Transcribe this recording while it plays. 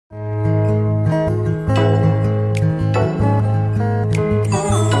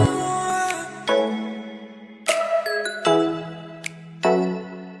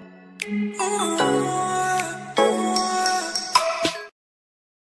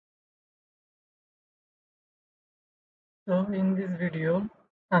So in this video,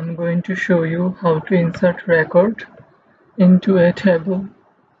 I'm going to show you how to insert record into a table.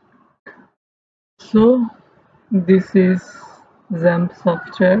 So this is XAMPP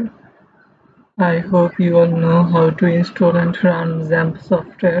software. I hope you all know how to install and run XAMPP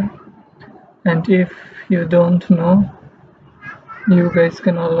software. And if you don't know, you guys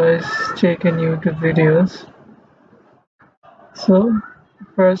can always check in YouTube videos. So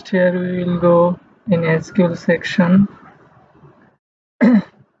first here we will go in SQL section.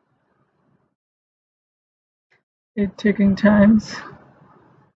 It's taking times.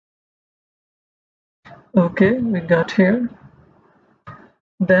 Okay, we got here.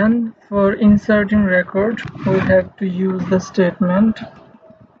 Then for inserting record, we have to use the statement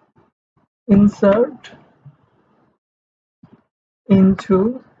insert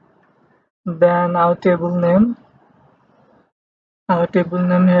into, then our table name. Our table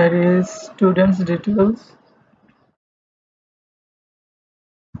name here is students details.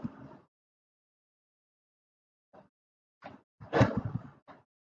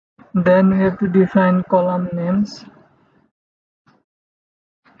 Then we have to define column names.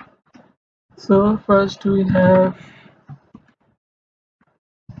 So first we have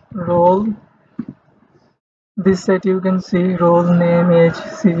role. This set you can see role name, age,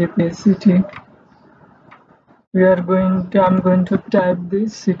 CGPA, city. I'm going to type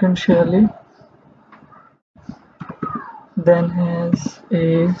this sequentially. Then has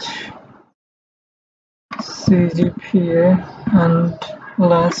age, CGPA, and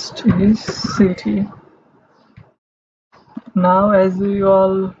last is city. Now as we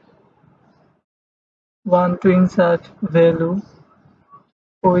all want to insert value,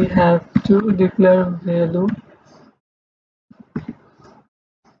 we have to declare value.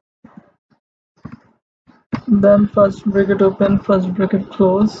 Then first bracket open, first bracket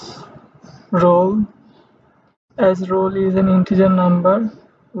close, roll. As roll is an integer number,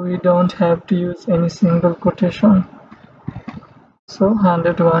 we don't have to use any single quotation. So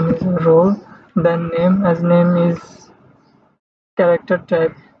 101 is a roll. Then name, as name is character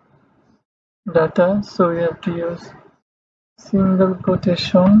type data, so we have to use single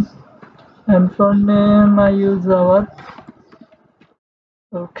quotation. And for name I use our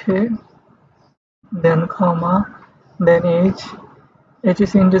okay, then comma, then age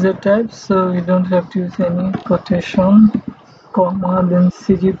is integer type, so we don't have to use any quotation, comma, then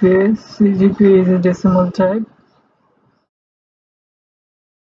CGPA is a decimal type.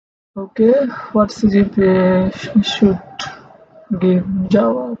 Okay, what CGPA should give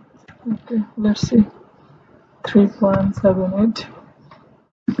Java? Okay, let's see, 3.78.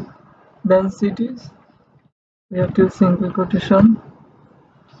 Then cities, we have to use single quotation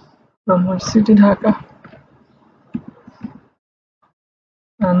from our city Dhaka.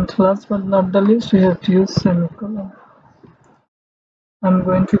 And last but not the least, we have to use semicolon. I'm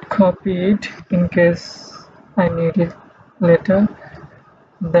going to copy it in case I need it later.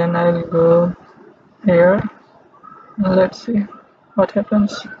 Then I'll go here. Let's see what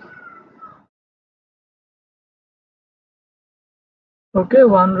happens. Okay,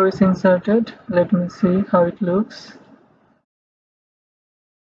 one row is inserted. Let me see how it looks.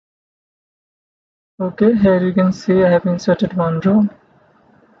 Okay, here you can see I have inserted one row.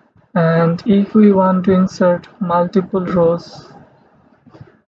 And if we want to insert multiple rows,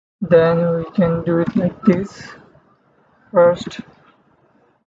 then we can do it like this. First,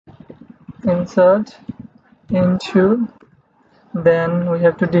 insert into, then we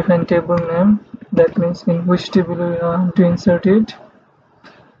have to define table name. That means in which table we want to insert it.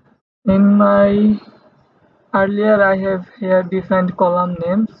 In my earlier I have here defined column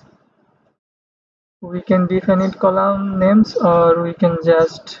names. We can define it column names, or we can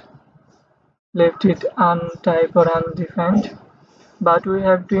just left it untyped or undefined. But we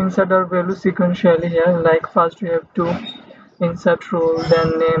have to insert our value sequentially here. Like first we have to insert role,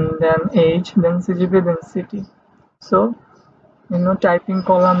 then name, then age, then CGPA, then city. So typing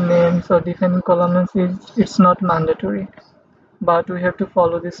column names or defining column names it's not mandatory, but we have to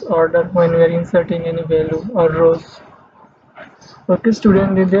follow this order when we are inserting any value or rows. Okay,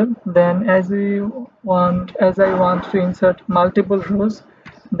 student detail. Then as I want to insert multiple rows,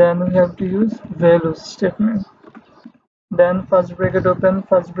 then we have to use values statement. Then first bracket open,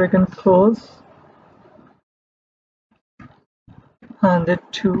 first bracket close,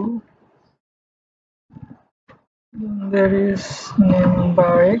 102. There is name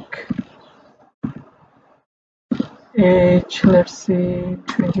Barik, age let's see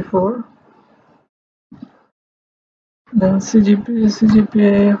 24. Then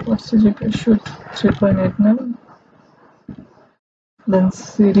CGPA, what CGPA should 3.89. Then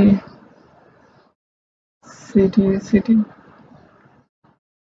city city,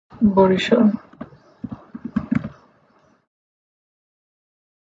 Borishal.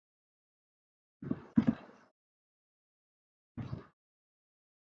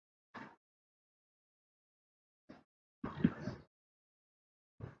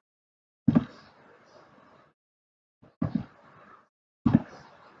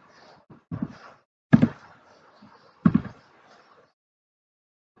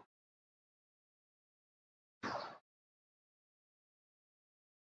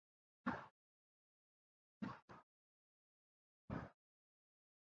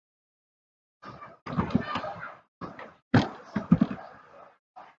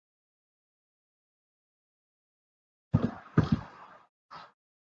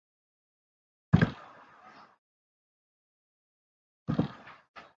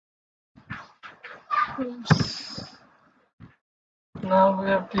 Now we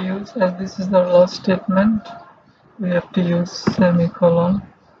have to use, as this is the last statement, we have to use semicolon.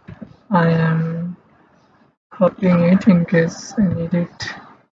 I am copying it in case I need it.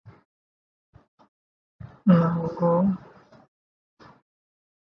 Now go.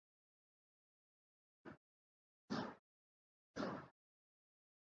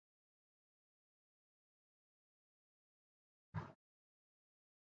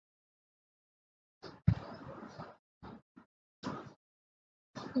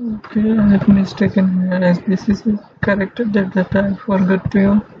 Okay, I have mistaken here, as this is a character that I forgot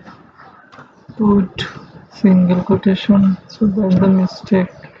to put single quotation, so that's the mistake.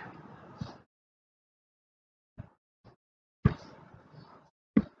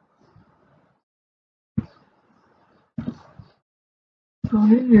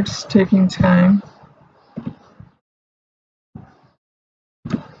 Sorry, it's taking time.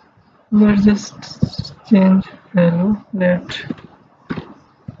 Let's just change value. Let's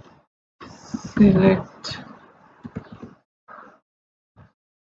select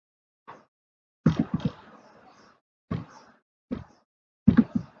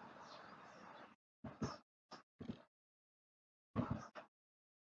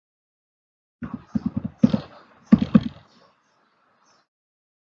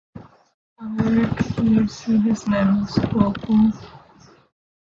let's see, this name is Coco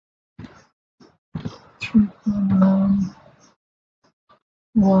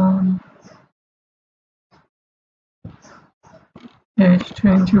 3.9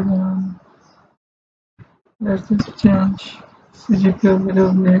 H21. Let's just change CGP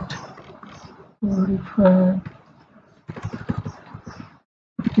value 45.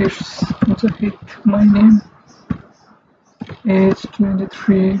 It's the hit my name, age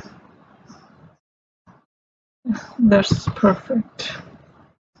 23. That's perfect.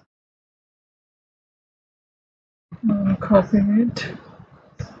 Copy it.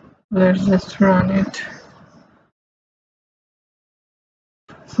 Let's just run it.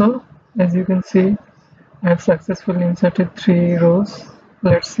 So as you can see, I have successfully inserted 3 rows.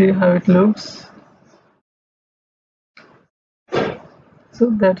 Let's see how it looks. So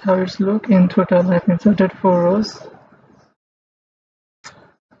that's how it's look. In total I have inserted 4 rows.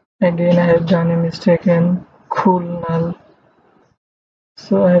 Again I have done a mistake in cool null,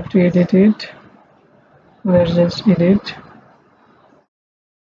 so I have to edit it. Let's just edit.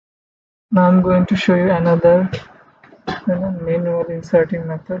 Now I'm going to show you another manual inserting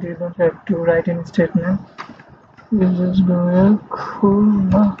method. You don't have to write any statement. You just do a cool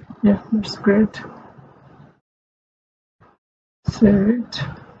null. Yeah, that's great. Save it.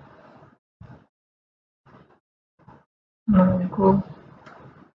 Now go.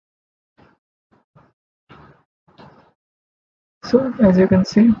 So as you can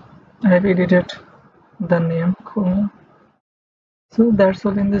see, I have edited the name cool. So that's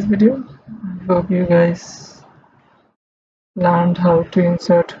all in this video. I hope you guys learned how to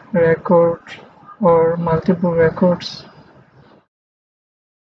insert record or multiple records.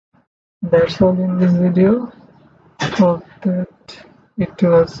 That's all in this video. Hope that it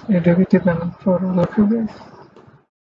was educative enough for all of you guys.